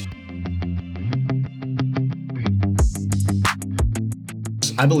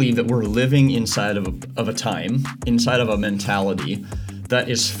I believe that we're living inside of a time, inside of a mentality that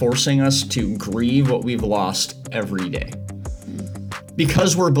is forcing us to grieve what we've lost every day.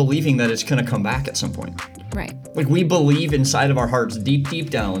 Because we're believing that it's going to come back at some point. Right. Like, we believe inside of our hearts, deep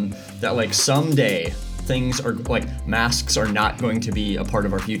down, that like someday things are like masks are not going to be a part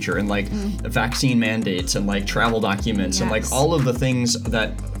of our future, and like vaccine mandates and like travel documents and like all of the things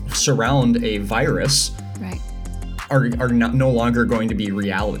that surround a virus are no longer going to be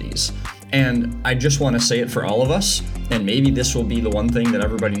realities. And I just want to say it for all of us, and maybe this will be the one thing that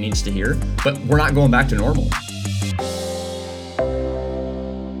everybody needs to hear, but we're not going back to normal.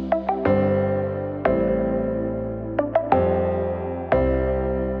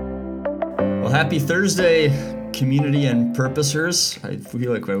 Well, happy Thursday, community and purposers. I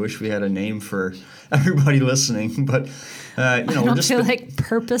feel like I wish we had a name for everybody listening, but I don't feel like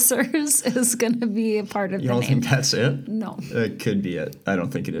purposers is going to be a part of the name. You don't think that's it? No. It could be it. I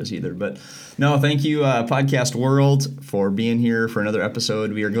don't think it is either. But no, thank you, Podcast World, for being here for another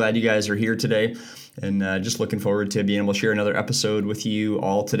episode. We are glad you guys are here today, and just looking forward to being able to share another episode with you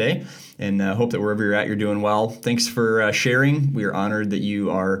all today, and hope that wherever you're at, you're doing well. Thanks for sharing. We are honored that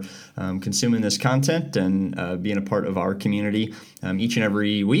you are consuming this content and being a part of our community each and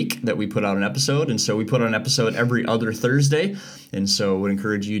every week that we put out an episode. And so we put out an episode every other Thursday, and so would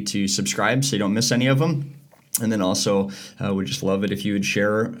encourage you to subscribe so you don't miss any of them. And then also, would just love it if you would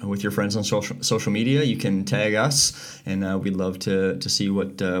share with your friends on social media. You can tag us, and we'd love to see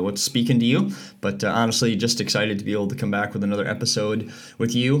what's speaking to you. But honestly, just excited to be able to come back with another episode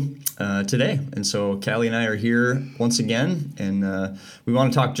with you today. And so Calli and I are here once again, and we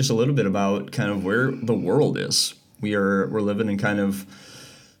want to talk just a little bit about kind of where the world is. We're living in kind of,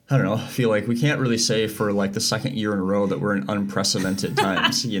 I don't know, I feel like we can't really say for like the second year in a row that we're in unprecedented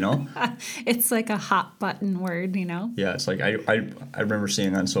times, you know? It's like a hot button word, you know? Yeah, it's like I remember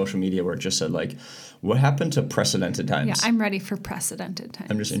seeing on social media where it just said like, what happened to precedented times? Yeah, I'm ready for precedented times.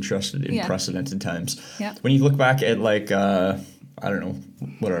 I'm just interested in precedented times. Yeah. When you look back at like, I don't know,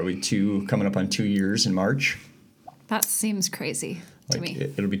 what are we, coming up on 2 years in March? That seems crazy. Like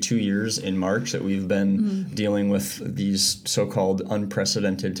it'll be 2 years in March that we've been dealing with these so-called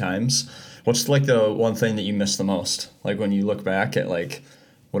unprecedented times. What's like the one thing that you miss the most? Like when you look back at like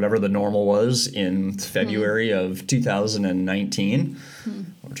whatever the normal was in February of 2019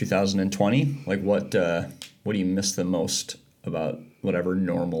 or 2020, like what do you miss the most about whatever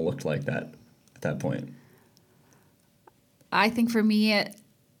normal looked like that at that point? I think for me,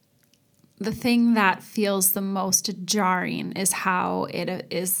 the thing that feels the most jarring is how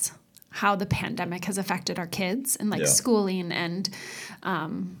the pandemic has affected our kids and like schooling and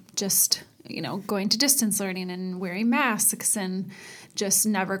just, going to distance learning and wearing masks and just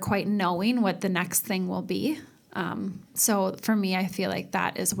never quite knowing what the next thing will be. So for me, I feel like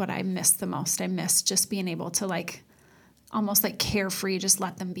that is what I miss the most. I miss just being able to like almost like carefree, just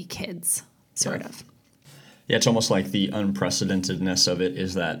let them be kids sort of. Yeah, it's almost like the unprecedentedness of it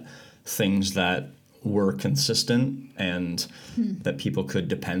is that things that were consistent and that people could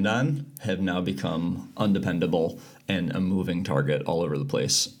depend on have now become undependable and a moving target all over the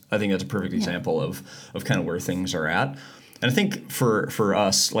place. I think that's a perfect example of kind of where things are at. And I think for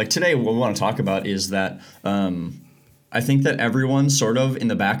us, like today, what we want to talk about is that I think that everyone sort of in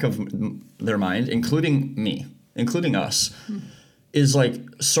the back of their mind, including me, including us, is like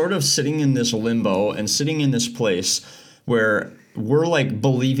sort of sitting in this limbo and sitting in this place where we're like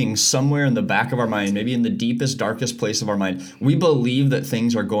believing somewhere in the back of our mind, maybe in the deepest, darkest place of our mind, we believe that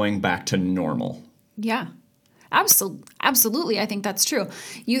things are going back to normal. Yeah, absolutely. I think that's true.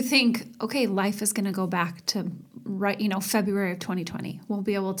 You think, okay, life is going to go back to February of 2020. We'll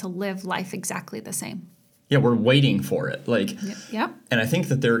be able to live life exactly the same. Yeah, we're waiting for it. Like, yeah. And I think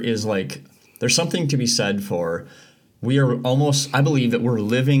that there's something to be said for, I believe that we're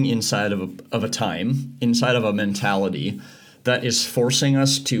living inside of a time, inside of a mentality that is forcing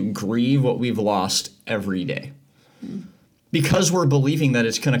us to grieve what we've lost every day. Because we're believing that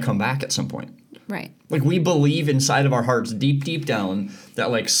it's going to come back at some point. Right. Like we believe inside of our hearts, deep down,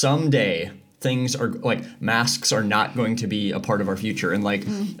 that like someday things are like masks are not going to be a part of our future, and like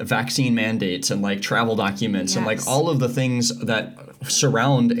vaccine mandates and like travel documents and like all of the things that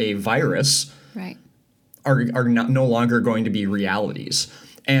surround a virus are no longer going to be realities.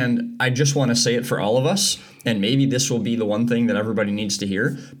 And I just want to say it for all of us, and maybe this will be the one thing that everybody needs to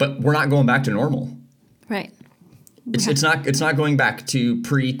hear, but we're not going back to normal. Right. It's not going back to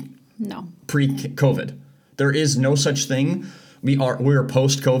pre-COVID. There is no such thing. We are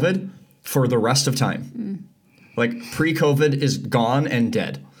post-COVID for the rest of time. Like pre-COVID is gone and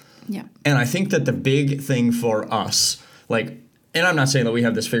dead. Yeah. And I think that the big thing for us, like and I'm not saying that we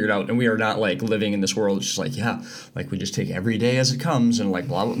have this figured out and we are not like living in this world. It's just like, yeah, like we just take every day as it comes and like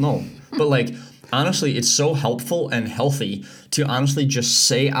blah, blah, no. But like, honestly, it's so helpful and healthy to honestly just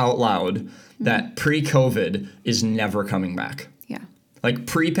say out loud that pre-COVID is never coming back. Yeah. Like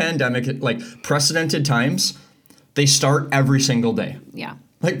pre-pandemic, like precedented times, they start every single day. Yeah.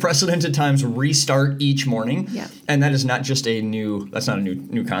 Like precedented times restart each morning. Yeah. And that is not just that's not a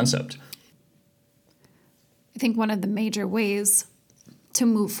new concept. I think one of the major ways to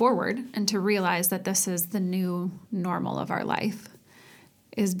move forward and to realize that this is the new normal of our life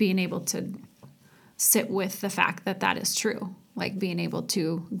is being able to sit with the fact that that is true. Like being able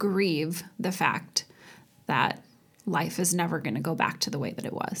to grieve the fact that life is never going to go back to the way that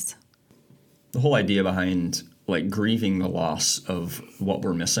it was. The whole idea behind like grieving the loss of what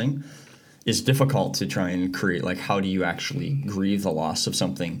we're missing is difficult to try and create. Like, how do you actually grieve the loss of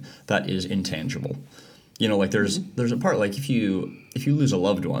something that is intangible? You know, like there's a part, like if you lose a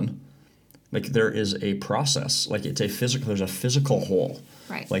loved one, like there is a process, like there's a physical hole.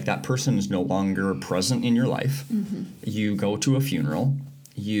 Right. Like that person is no longer present in your life. Mm-hmm. You go to a funeral,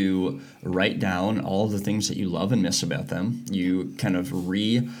 you write down all of the things that you love and miss about them. You kind of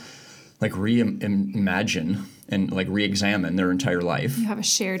reimagine and like re-examine their entire life. You have a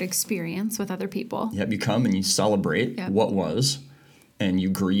shared experience with other people. Yep, you come and you celebrate what was, and you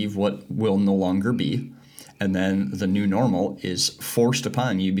grieve what will no longer be. And then the new normal is forced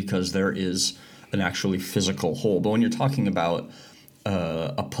upon you because there is an actually physical hole. But when you're talking about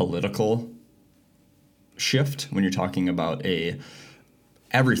a political shift, when you're talking about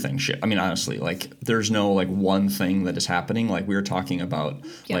everything shift, I mean, honestly, like there's no like one thing that is happening. Like we're talking about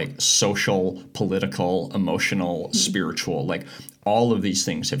like social, political, emotional, spiritual, like all of these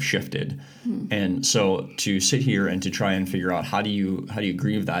things have shifted. And so to sit here and to try and figure out how do you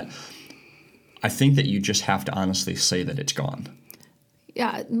grieve that, I think that you just have to honestly say that it's gone.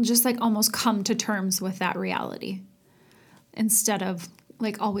 Yeah, just like almost come to terms with that reality instead of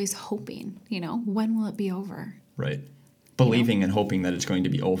like always hoping, when will it be over? Right. Believing and hoping that it's going to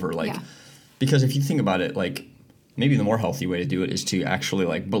be over. Like, because if you think about it, like maybe the more healthy way to do it is to actually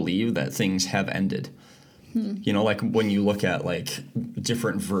like believe that things have ended. Like when you look at like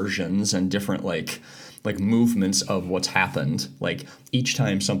different versions and different like movements of what's happened, like each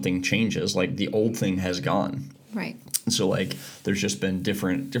time something changes, like the old thing has gone. Right. And so like there's just been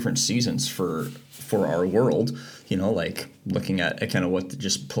different seasons for our world, like looking at kind of what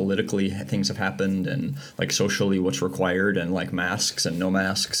just politically things have happened and like socially what's required and like masks and no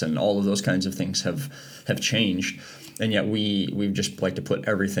masks and all of those kinds of things have changed. And yet we've just like to put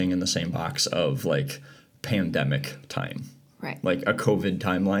everything in the same box of like pandemic time. Right. Like a COVID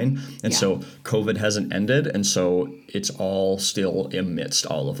timeline. And so COVID hasn't ended. And so it's all still amidst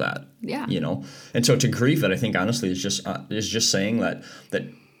all of that. Yeah. And so to grieve it, I think honestly is just saying that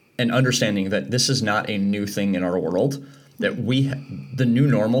and understanding that this is not a new thing in our world, that the new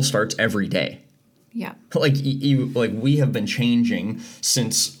normal starts every day. Yeah. Like we have been changing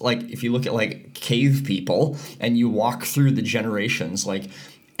since, like, if you look at like cave people and you walk through the generations, like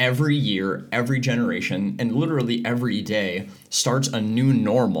every year, every generation, and literally every day starts a new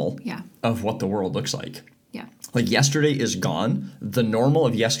normal of what the world looks like. Yeah. Like yesterday is gone. The normal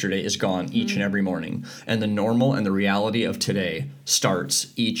of yesterday is gone each and every morning. And the normal and the reality of today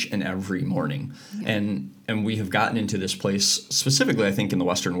starts each and every morning. Yeah. And we have gotten into this place, specifically I think in the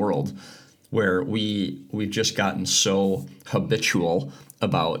Western world, where we've just gotten so habitual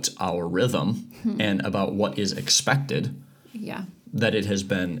about our rhythm and about what is expected. Yeah. That it has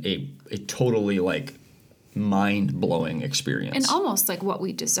been a totally like mind-blowing experience. And almost like what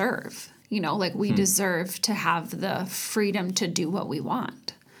we deserve. Like we deserve to have the freedom to do what we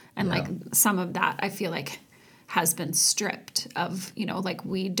want. And like some of that I feel like has been stripped of, like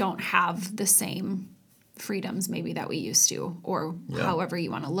we don't have the same freedoms maybe that we used to, or however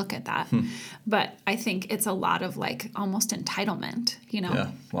you want to look at that. But I think it's a lot of like almost entitlement,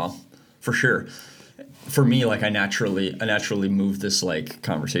 Yeah, well, for sure. For me, like I naturally move this like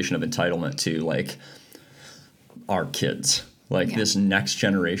conversation of entitlement to like our kids. Like this next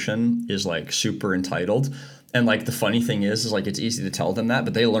generation is like super entitled. And like the funny thing is like it's easy to tell them that,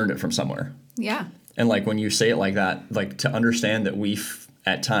 but they learned it from somewhere. Yeah. And like when you say it like that, like to understand that we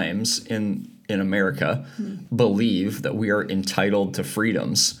at times in America believe that we are entitled to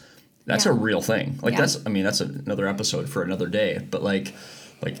freedoms, that's a real thing. Like that's another episode for another day. But like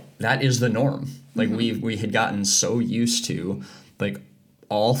that is the norm. Like we had gotten so used to like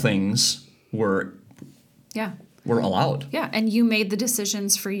all things were allowed. Yeah, and you made the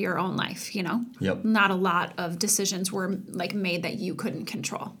decisions for your own life, Yep. Not a lot of decisions were like made that you couldn't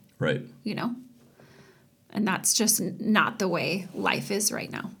control. Right. And that's just not the way life is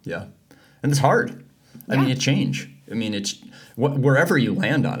right now. Yeah. And it's hard. I mean, it's change. I mean, it's wherever you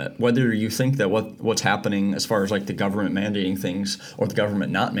land on it, whether you think that what's happening as far as like the government mandating things or the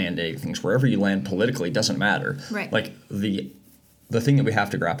government not mandating things, wherever you land politically doesn't matter. Right. Like the thing that we have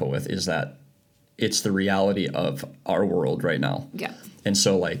to grapple with is that it's the reality of our world right now. Yeah. And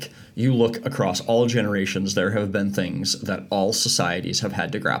so, like, you look across all generations, there have been things that all societies have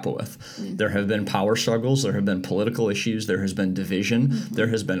had to grapple with. There have been power struggles, there have been political issues, there has been division, there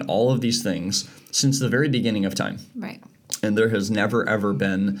has been all of these things since the very beginning of time. Right. And there has never, ever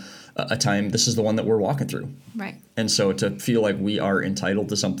been a time, this is the one that we're walking through. Right. And so to feel like we are entitled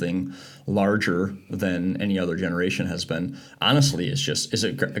to something larger than any other generation has been, honestly, is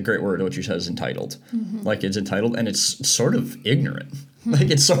a great word, what you said is entitled. Like, it's entitled, and it's sort of ignorant.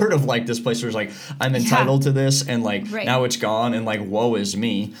 Like, it's sort of like this place where it's like, I'm entitled to this, and like, now it's gone, and like, woe is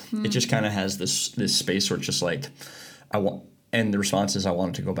me. It just kind of has this space where it's just like, and the response is, I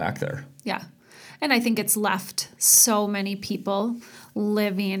want it to go back there. Yeah. And I think it's left so many people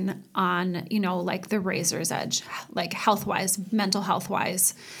living on, like the razor's edge, like health-wise, mental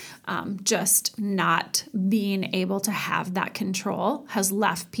health-wise, just not being able to have that control has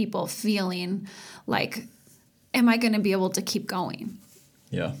left people feeling like, am I going to be able to keep going?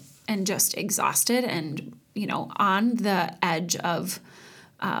 Yeah. And just exhausted and, on the edge of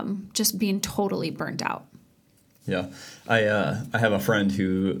just being totally burnt out. Yeah. I have a friend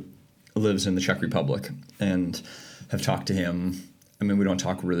who lives in the Czech Republic and have talked to him. I mean, we don't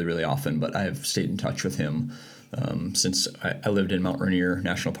talk really, really often, but I have stayed in touch with him since I lived in Mount Rainier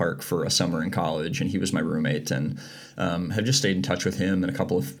National Park for a summer in college, and he was my roommate, and have just stayed in touch with him and a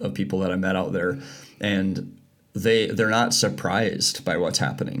couple of people that I met out there. And they're not surprised by what's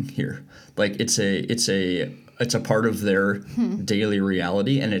happening here. Like, it's a part of their daily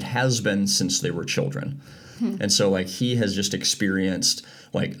reality, and it has been since they were children. And so, like, he has just experienced,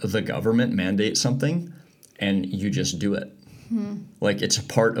 like, the government mandate something and you just do it. Like, it's a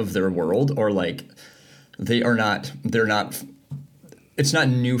part of their world, or like they're not, it's not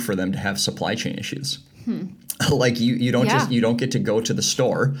new for them to have supply chain issues. Like, you don't you don't get to go to the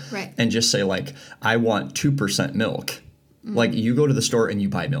store and just say, like, I want 2% milk. Like, you go to the store and you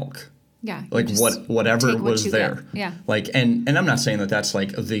buy milk. Yeah. Like, whatever was there. Get. Yeah. Like, and I'm not saying that that's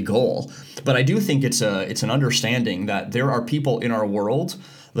like the goal, but I do think it's an understanding that there are people in our world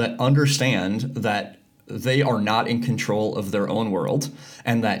that understand that they are not in control of their own world,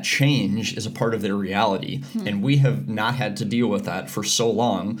 and that change is a part of their reality. And we have not had to deal with that for so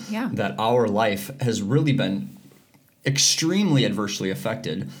long that our life has really been extremely adversely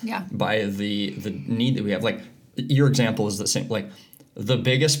affected by the need that we have. Like, your example is the same. Like, the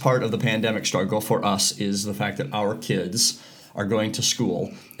biggest part of the pandemic struggle for us is the fact that our kids are going to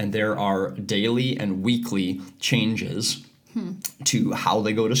school, and there are daily and weekly changes to how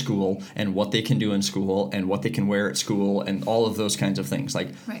they go to school and what they can do in school and what they can wear at school and all of those kinds of things.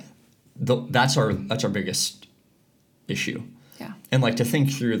 Like, that's our biggest issue. Yeah. And like, to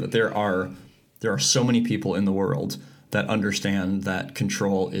think through that there are so many people in the world that understand that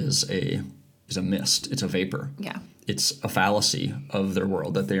control is a mist. It's a vapor. Yeah. It's a fallacy of their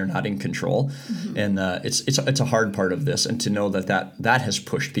world, that they are not in control. And it's a hard part of this, and to know that has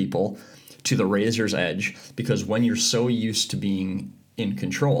pushed people to the razor's edge, because when you're so used to being in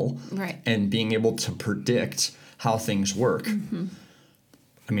control and being able to predict how things work,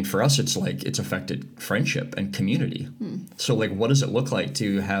 I mean, for us, it's like, it's affected friendship and community. So, like, what does it look like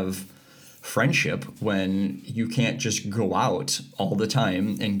to have friendship when you can't just go out all the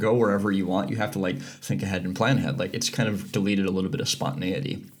time and go wherever you want? You have to, like, think ahead and plan ahead. Like, it's kind of deleted a little bit of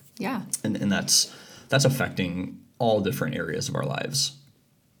spontaneity. Yeah. And that's affecting all different areas of our lives.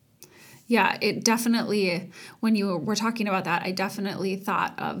 Yeah, it definitely, when you were talking about that, I definitely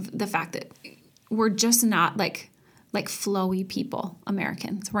thought of the fact that we're just not like flowy people,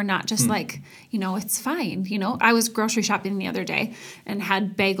 Americans. We're not just like, it's fine. I was grocery shopping the other day and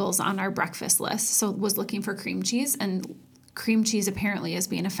had bagels on our breakfast list. So was looking for cream cheese, and cream cheese apparently is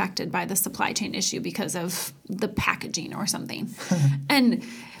being affected by the supply chain issue because of the packaging or something. And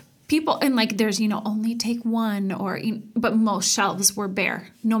people, and like, there's, only take one, but most shelves were bare,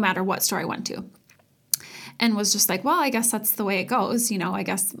 no matter what store I went to. And was just like, well, I guess that's the way it goes. I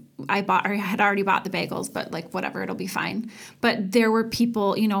guess I had already bought the bagels, but like, whatever, it'll be fine. But there were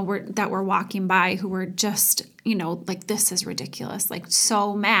people, that were walking by who were just, like, this is ridiculous, like,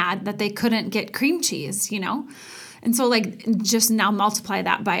 so mad that they couldn't get cream cheese, And so, like, just now multiply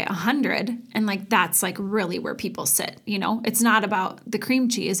that by 100, and like, that's like really where people sit. It's not about the cream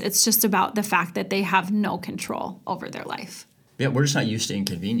cheese. It's just about the fact that they have no control over their life. Yeah, we're just not used to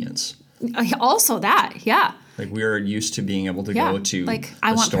inconvenience. Also that, yeah. Like we're used to being able to Yeah. go to Like,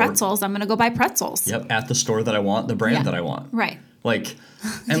 I the want store. pretzels. I'm going to go buy pretzels. Yep, at the store that I want, the brand that I want. Right. Like,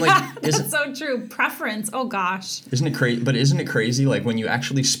 and like, That's so true. Preference. Oh, gosh. isn't it crazy? But isn't it crazy? Like when you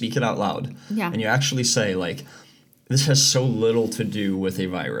actually speak it out loud, Yeah. and you actually say like, this has so little to do with a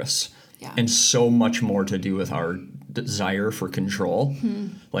virus, Yeah. and so much more to do with our desire for control.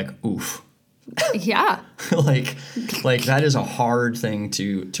 Like, oof. Yeah. like that is a hard thing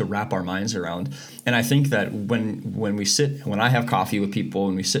to wrap our minds around. And I think that when I have coffee with people,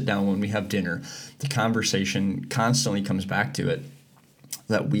 when we sit down, when we have dinner, the conversation constantly comes back to it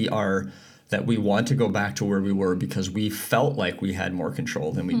that we want to go back to where we were because we felt like we had more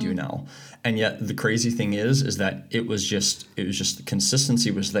control than we do now. And yet the crazy thing is that it was just the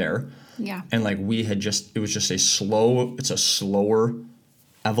consistency was there. Yeah. And like it was just a slower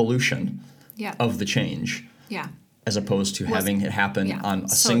evolution of the change. Yeah. As opposed to having it happen on a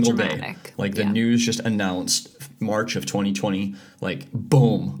so single dramatic. day. Like the news just announced March of 2020, like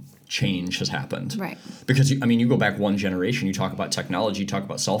boom, change has happened. Right. Because you go back one generation, you talk about technology, you talk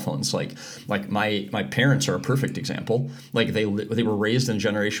about cell phones. Like my parents are a perfect example. Like they were raised in a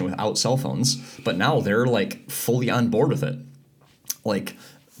generation without cell phones, but now they're like fully on board with it. Like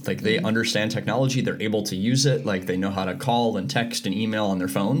they understand technology, they're able to use it, like they know how to call and text and email on their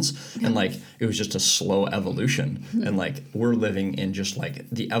phones. And like it was just a slow evolution. And like we're living in just like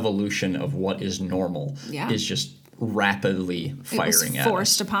the evolution of what is normal is just rapidly firing at us.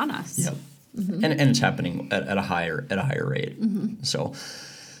 Forced upon us. Yep. And it's happening at a higher rate. So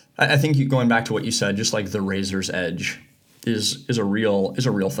I think going back to what you said, just like the razor's edge is a real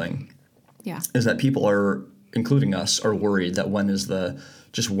thing. Yeah. Is that people are, including us, are worried that when is the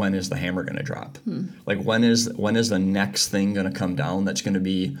hammer going to drop? Like when is the next thing going to come down that's going to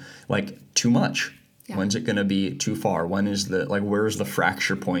be like too much? Yeah. When's it going to be too far? When is where's the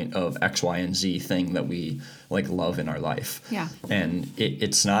fracture point of X, Y, and Z thing that we like love in our life? Yeah. And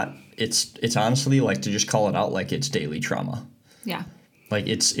it's honestly like to just call it out like it's daily trauma. Yeah. Like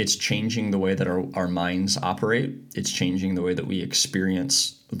it's changing the way that our minds operate. It's changing the way that we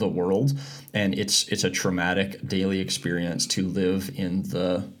experience the world, and it's a traumatic daily experience to live in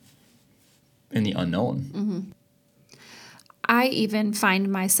the unknown. I even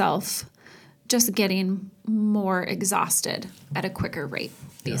find myself just getting more exhausted at a quicker rate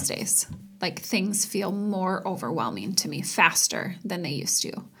these days. Like things feel more overwhelming to me faster than they used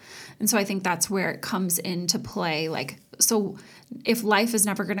to. And so I think that's where it comes into play. Like, so if life is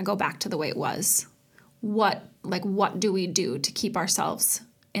never going to go back to the way it was, what do we do to keep ourselves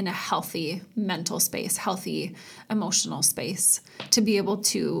in a healthy mental space, healthy emotional space, to be able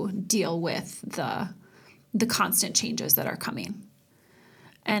to deal with the constant changes that are coming?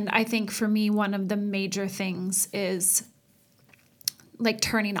 And I think for me, one of the major things is like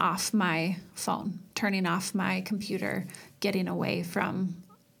turning off my phone, turning off my computer, getting away from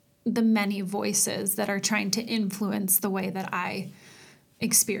the many voices that are trying to influence the way that I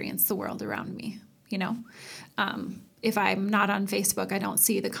experience the world around me, you know? If I'm not on Facebook, I don't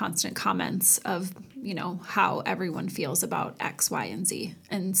see the constant comments of, how everyone feels about X, Y, and Z.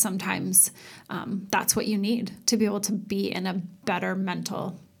 And sometimes that's what you need to be able to be in a better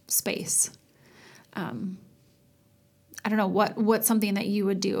mental space. I don't know what's something that you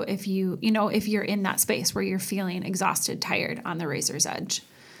would do if if you're in that space where you're feeling exhausted, tired, on the razor's edge.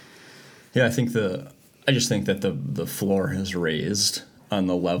 Yeah, I just think that the floor has raised on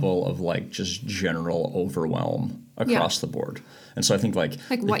the level of like just general overwhelm across the board. And so I think like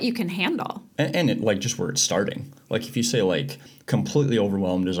what you can handle. And it like just where it's starting. Like if you say like completely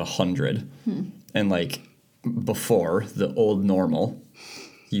overwhelmed is 100 and like before the old normal,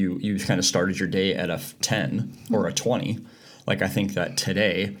 you kind of started your day at a 10 or a 20. Like I think that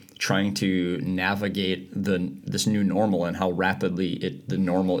today trying to navigate this new normal and how rapidly the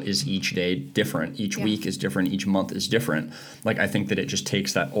normal is each day different, each week is different, each month is different. Like I think that it just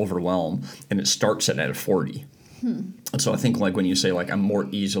takes that overwhelm and it starts at a 40. And so I think like when you say like I'm more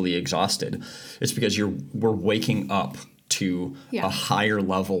easily exhausted, it's because we're waking up to a higher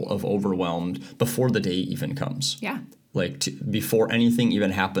level of overwhelmed before the day even comes. Yeah. Like before anything even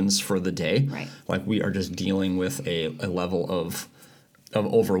happens for the day. Right. Like we are just dealing with a level of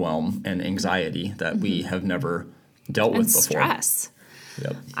overwhelm and anxiety that we have never dealt with before. Stress.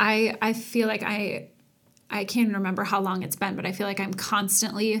 Yep. I feel like I can't even remember how long it's been, but I feel like I'm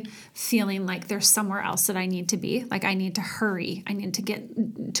constantly feeling like there's somewhere else that I need to be. Like I need to hurry. I need to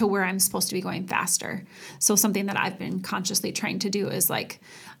get to where I'm supposed to be going faster. So something that I've been consciously trying to do is like,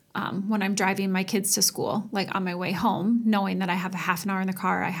 when I'm driving my kids to school, like on my way home, knowing that I have a half an hour in the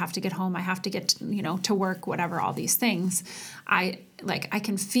car, I have to get home, I have to get, to work, whatever, all these things. I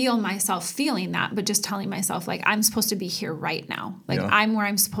can feel myself feeling that, but just telling myself, like, I'm supposed to be here right now. Like, I'm where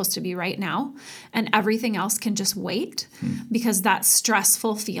I'm supposed to be right now. And everything else can just wait because that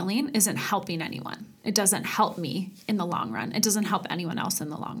stressful feeling isn't helping anyone. It doesn't help me in the long run. It doesn't help anyone else in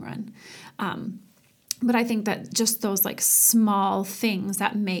the long run. But I think that just those like small things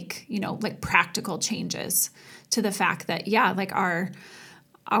that make, like practical changes to the fact that, like our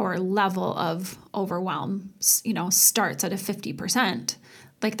level of overwhelm, starts at a 50%,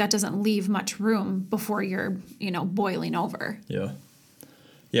 like that doesn't leave much room before you're, boiling over. Yeah.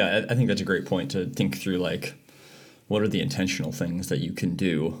 Yeah. I think that's a great point to think through, like, what are the intentional things that you can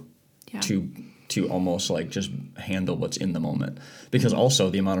do to almost like just handle what's in the moment, because also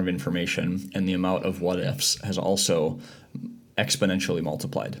the amount of information and the amount of what ifs has also exponentially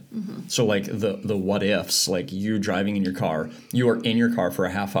multiplied. So like the what ifs, like you're driving in your car, you are in your car for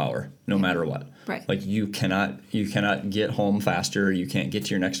a half hour, no matter what. Right. Like you cannot get home faster. You can't get to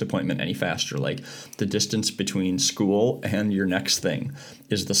your next appointment any faster. Like the distance between school and your next thing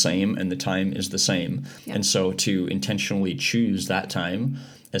is the same, and the time is the same. And so to intentionally choose that time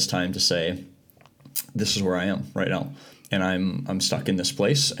as time to say, this is where I am right now, and I'm stuck in this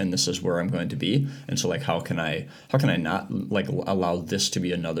place, and this is where I'm going to be. And so like, how can I not like allow this to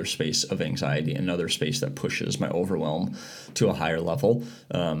be another space of anxiety, another space that pushes my overwhelm to a higher level,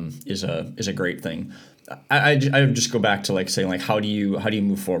 is a great thing. I just go back to like saying, like, how do you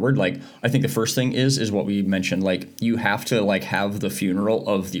move forward? Like, I think the first thing is what we mentioned, like you have to like have the funeral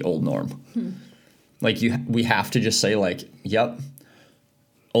of the old norm. Like we have to just say like, yep,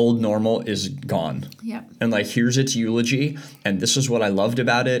 old normal is gone. Yep. And like, here's its eulogy, and this is what I loved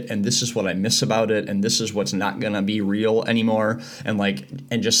about it, and this is what I miss about it, and this is what's not gonna be real anymore.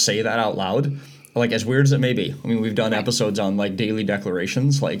 And just say that out loud. Like, as weird as it may be. I mean, we've done episodes on like daily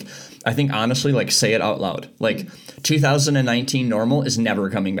declarations. Like, I think honestly, like, say it out loud. Like, 2019 normal is never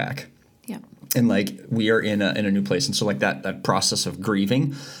coming back. Yep. And like, we are in a new place. And so like that process of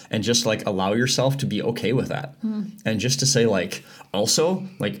grieving, and just like allow yourself to be okay with that. And just to say like, also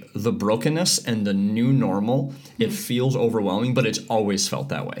like the brokenness and the new normal, it feels overwhelming, but it's always felt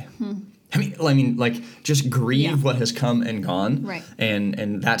that way. I mean, like, just grieve what has come and gone. Right.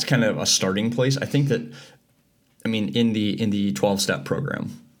 And that's kind of a starting place. I think that, I mean, in the 12-step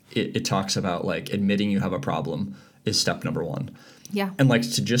program, it talks about like admitting you have a problem is step number 1. Yeah. And like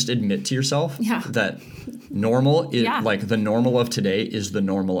to just admit to yourself that normal is like the normal of today is the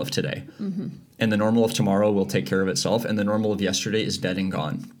normal of today. And the normal of tomorrow will take care of itself. And the normal of yesterday is dead and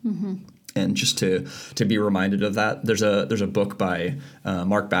gone. And just to be reminded of that, there's a book by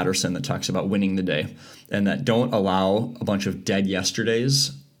Mark Batterson that talks about winning the day, and that don't allow a bunch of dead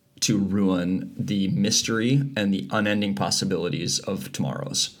yesterdays to ruin the mystery and the unending possibilities of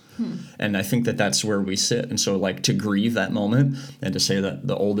tomorrows. And I think that that's where we sit. And so like to grieve that moment and to say that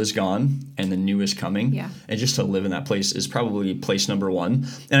the old is gone and the new is coming, and just to live in that place is probably place number 1.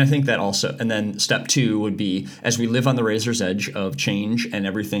 And I think that also, and then step 2 would be, as we live on the razor's edge of change and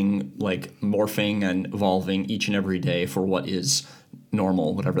everything like morphing and evolving each and every day for what is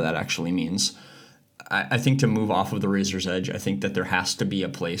normal, whatever that actually means. I think to move off of the razor's edge, I think that there has to be a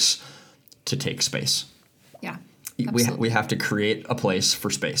place to take space. Yeah. We have to create a place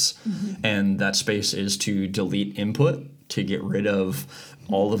for space. And that space is to delete input, to get rid of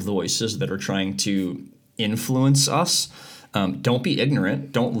all of the voices that are trying to influence us. Don't be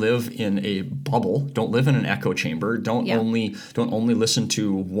ignorant. Don't live in a bubble. Don't live in an echo chamber. Don't only listen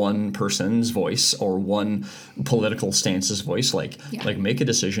to one person's voice or one political stance's voice. Like make a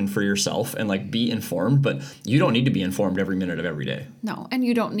decision for yourself and like be informed. But you don't need to be informed every minute of every day. No, and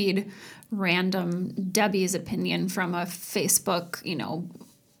you don't need random Debbie's opinion from a Facebook,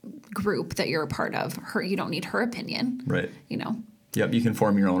 group that you're a part of. You don't need her opinion. Right. Yep. You can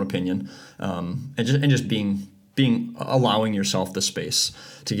form your own opinion, and just being allowing yourself the space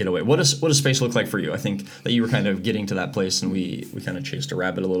to get away. What does space look like for you? I think that you were kind of getting to that place, and we kind of chased a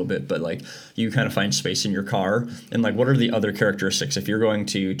rabbit a little bit, but like you kind of find space in your car, and like what are the other characteristics? If you're going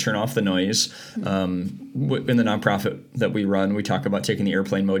to turn off the noise, in the nonprofit that we run, we talk about taking the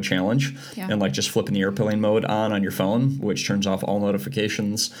airplane mode challenge and like just flipping the airplane mode on your phone, which turns off all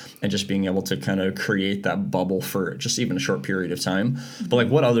notifications, and just being able to kind of create that bubble for just even a short period of time. But like,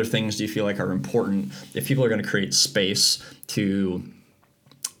 what other things do you feel like are important if people are going to create space to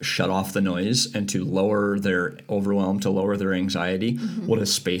shut off the noise and to lower their overwhelm, to lower their anxiety? What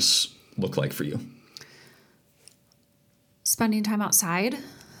does space look like for you? Spending time outside.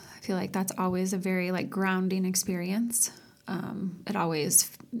 I feel like that's always a very like grounding experience. It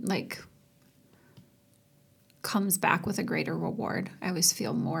always like comes back with a greater reward. I always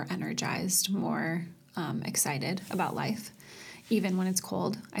feel more energized, more excited about life. Even when it's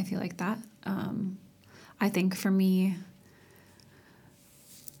cold, I feel like that. I think for me,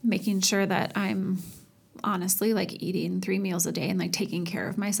 making sure that I'm honestly like eating 3 meals a day and like taking care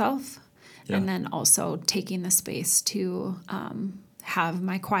of myself. Yeah. And then also taking the space to have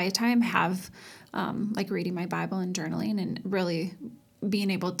my quiet time, have like reading my Bible and journaling, and really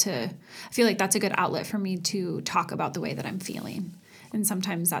being able to, I feel like that's a good outlet for me to talk about the way that I'm feeling. And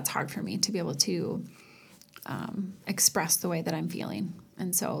sometimes that's hard for me to be able to express the way that I'm feeling.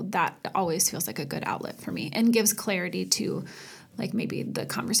 And so that always feels like a good outlet for me and gives clarity to like maybe the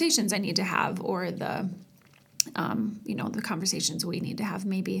conversations I need to have, or the, the conversations we need to have,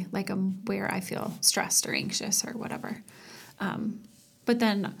 maybe like where I feel stressed or anxious or whatever. But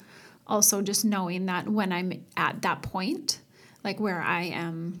then also just knowing that when I'm at that point, like where I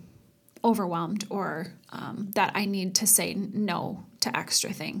am overwhelmed, or that I need to say no to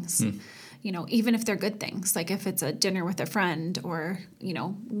extra things. Even if they're good things, like if it's a dinner with a friend or,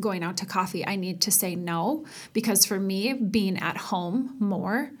 going out to coffee, I need to say no, because for me, being at home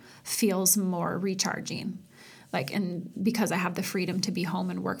more feels more recharging. Like, and because I have the freedom to be home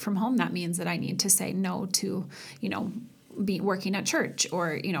and work from home, that means that I need to say no to, be working at church,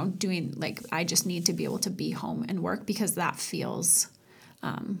 or, doing, like, I just need to be able to be home and work, because that feels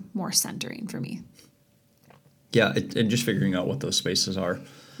more centering for me. Yeah, and just figuring out what those spaces are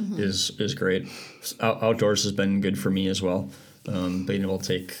is great. Outdoors has been good for me as well, being able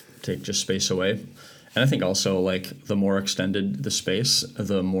to take just space away. And I think also, like, the more extended the space,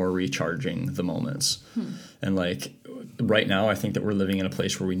 the more recharging the moments. And, like, right now, I think that we're living in a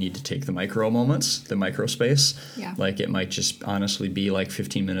place where we need to take the micro moments, the micro space. Yeah. Like, it might just honestly be like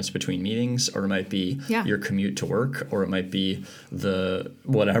 15 minutes between meetings, or it might be your commute to work, or it might be the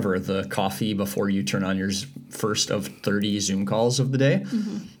coffee before you turn on your first of 30 Zoom calls of the day.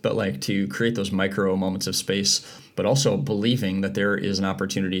 But, like, to create those micro moments of space, but also believing that there is an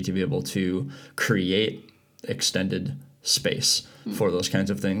opportunity to be able to create extended space for those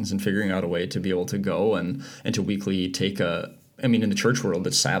kinds of things, and figuring out a way to be able to go and to weekly take in the church world,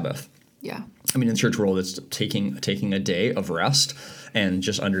 it's Sabbath. Yeah. In the church world, it's taking a day of rest, and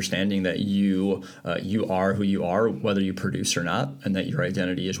just understanding that you are who you are, whether you produce or not, and that your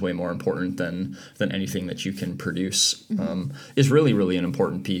identity is way more important than anything that you can produce, is really, really an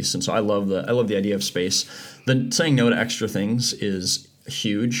important piece. And so I love the idea of space. Then saying no to extra things is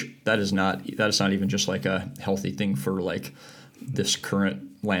huge. That is not even just like a healthy thing for like this current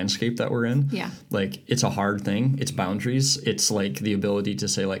landscape that we're in. Yeah. Like, it's a hard thing. It's boundaries. It's like the ability to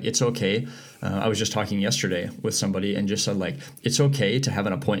say, like, it's okay. I was just talking yesterday with somebody and just said, like, it's okay to have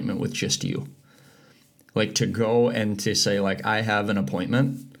an appointment with just you. Like, to go and to say, like, I have an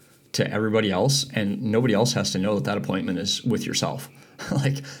appointment to everybody else, and nobody else has to know that appointment is with yourself.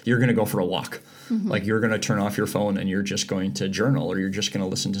 Like, you're going to go for a walk. Like, you're going to turn off your phone and you're just going to journal, or you're just going to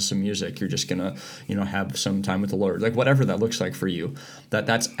listen to some music. You're just going to, have some time with the Lord. Like, whatever that looks like for you,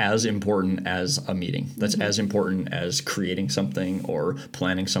 that's as important as a meeting. That's as important as creating something, or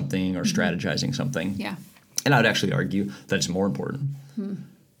planning something, or strategizing something. Yeah. And I would actually argue that it's more important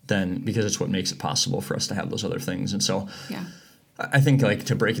because it's what makes it possible for us to have those other things. And so I think, like,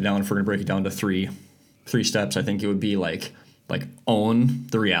 to break it down, if we're going to break it down to three steps, I think it would be like own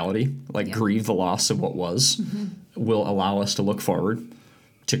the reality, grieve the loss of what was, will allow us to look forward,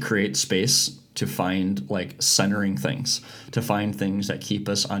 to create space, to find like centering things, to find things that keep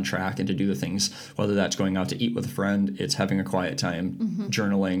us on track, and to do the things, whether that's going out to eat with a friend, it's having a quiet time,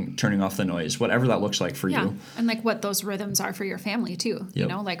 journaling, turning off the noise, whatever that looks like for you. And like what those rhythms are for your family too.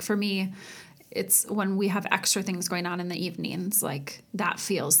 Yep. Like for me, it's when we have extra things going on in the evenings, like that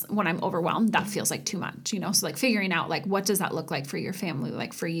feels, when I'm overwhelmed, that feels like too much, So like figuring out like, what does that look like for your family,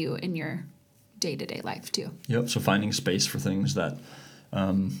 like for you in your day-to-day life too. Yep. So finding space for things that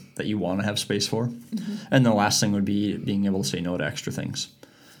you want to have space for. And the last thing would be being able to say no to extra things.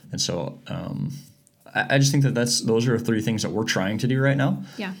 And so I just think that those are 3 things that we're trying to do right now.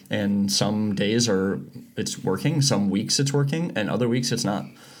 Yeah. And some days it's working, some weeks it's working, and other weeks it's not.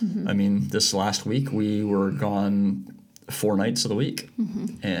 This last week we were gone 4 nights of the week,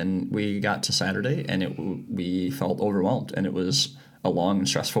 and we got to Saturday and we felt overwhelmed, and it was a long and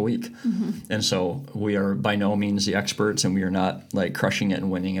stressful week. And so we are by no means the experts, and we are not like crushing it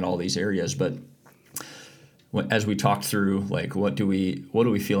and winning in all these areas, but as we talked through, like, what do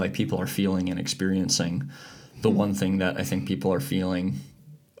we feel like people are feeling and experiencing? The one thing that I think people are feeling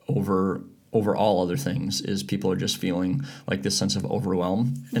over all other things is people are just feeling like this sense of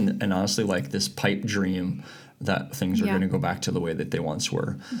overwhelm, and honestly, like this pipe dream that things are going to go back to the way that they once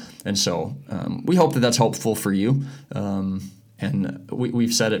were. And so we hope that that's helpful for you. And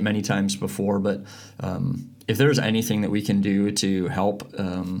we've said it many times before, but if there's anything that we can do to help,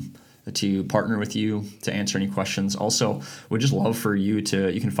 to partner with you, to answer any questions. Also, we'd just love for you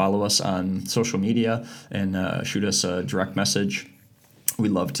can follow us on social media and shoot us a direct message.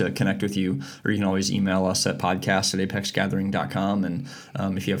 We'd love to connect with you, or you can always email us at podcast@apexgathering.com. And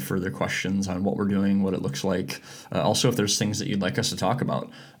if you have further questions on what we're doing, what it looks like, also if there's things that you'd like us to talk about.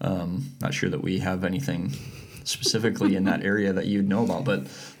 Not sure that we have anything specifically in that area that you'd know about, but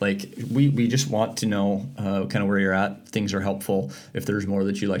like we just want to know kind of where you're at. Things are helpful. If there's more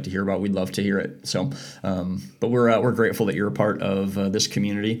that you'd like to hear about, we'd love to hear it. So but we're grateful that you're a part of this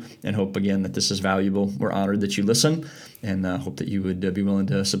community, and hope again that this is valuable. We're honored that you listen, and hope that you would be willing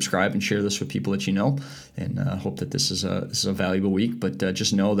to subscribe and share this with people that you know, and hope that this is a valuable week. But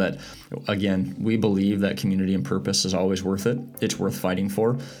just know that, again, we believe that community and purpose is always worth it. It's worth fighting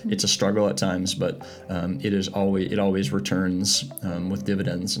for. It's a struggle at times, but it always returns with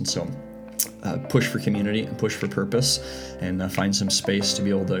dividends. And so push for community and push for purpose, and find some space to be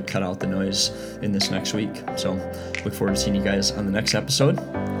able to cut out the noise in this next week. So look forward to seeing you guys on the next episode,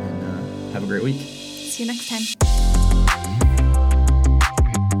 and have a great week. See you next time.